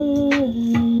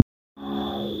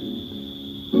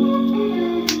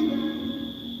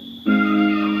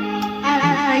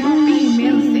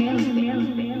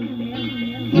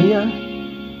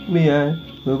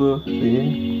no go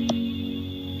fail.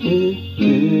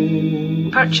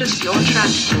 Purchase your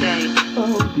tracks today.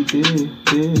 Oh, the day,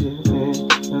 me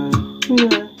I know,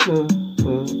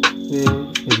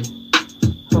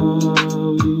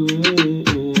 oh, the way,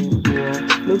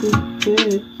 no go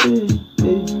fail,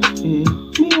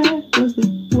 me I just the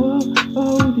walk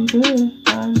all the day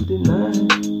and the night,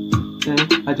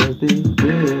 I just did,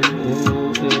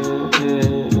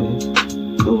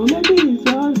 so maybe it's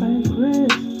all by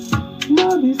grace. No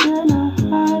be say na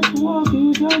hard work,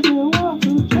 you just dey walk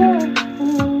to check.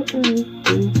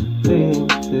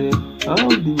 All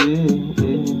the way,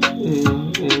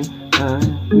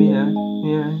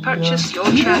 Purchase your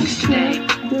tracks today.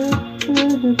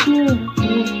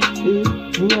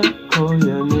 Me I call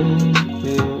your name,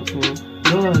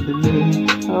 no delay.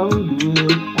 All the way,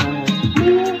 me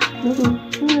I no go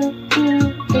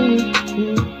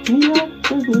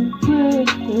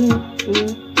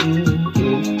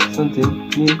something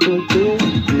need to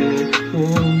change.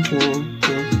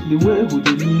 The way we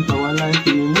dey live our life,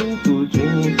 we need to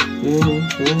change.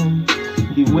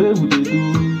 The way we dey do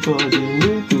God, we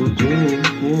need to change.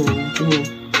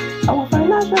 Our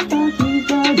financial status,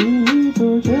 God, we need to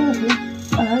change.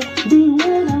 The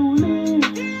way that we live,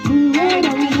 the way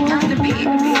that we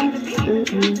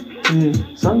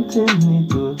walk, something need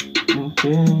to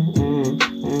change.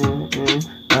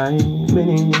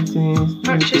 Many things.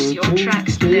 Purchase your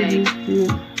tracks today.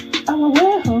 Our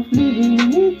way of living, we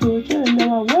need to change.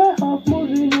 Our way of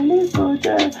moving, we need to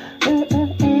change.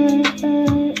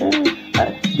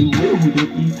 The way we dey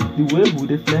eat, the way we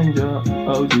dey flange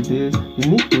all the days, we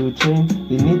need to change.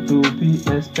 It need to be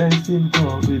expensive,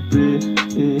 God, we pray.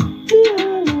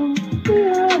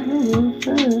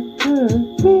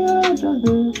 Me I just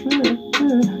dey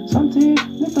something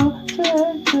need to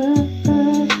change.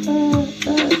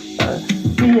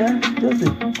 Me I just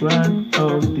dey grind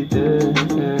all the day.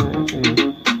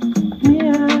 Me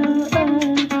I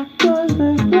just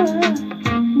dey grind.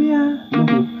 Me I no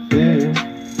go fail.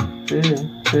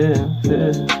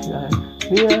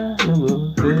 Me I no go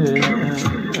fail.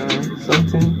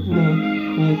 Something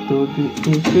need to be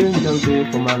a change out there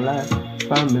for my life,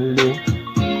 family,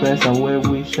 friends and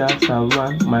well-wishers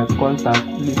around. My contact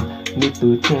list need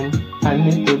to change. I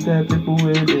need to get people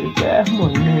where they get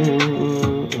money.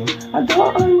 I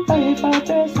don't buy if I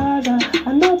pay sada,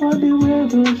 and nobody will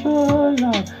go show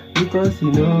love, because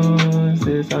you know,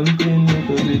 say something need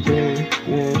to be changed.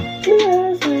 Me I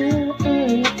say,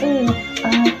 I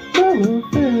don't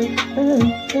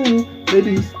feel,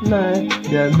 ladies night,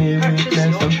 there may be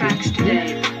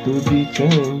something to be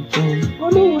changed.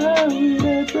 Only where we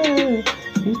dey pray,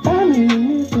 it's time you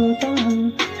need to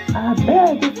turn. I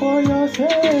beg for your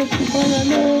sake, for your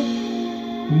name.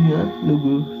 Me I no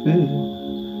go fail.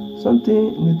 Something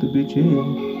need to be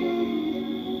changed.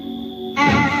 I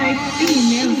see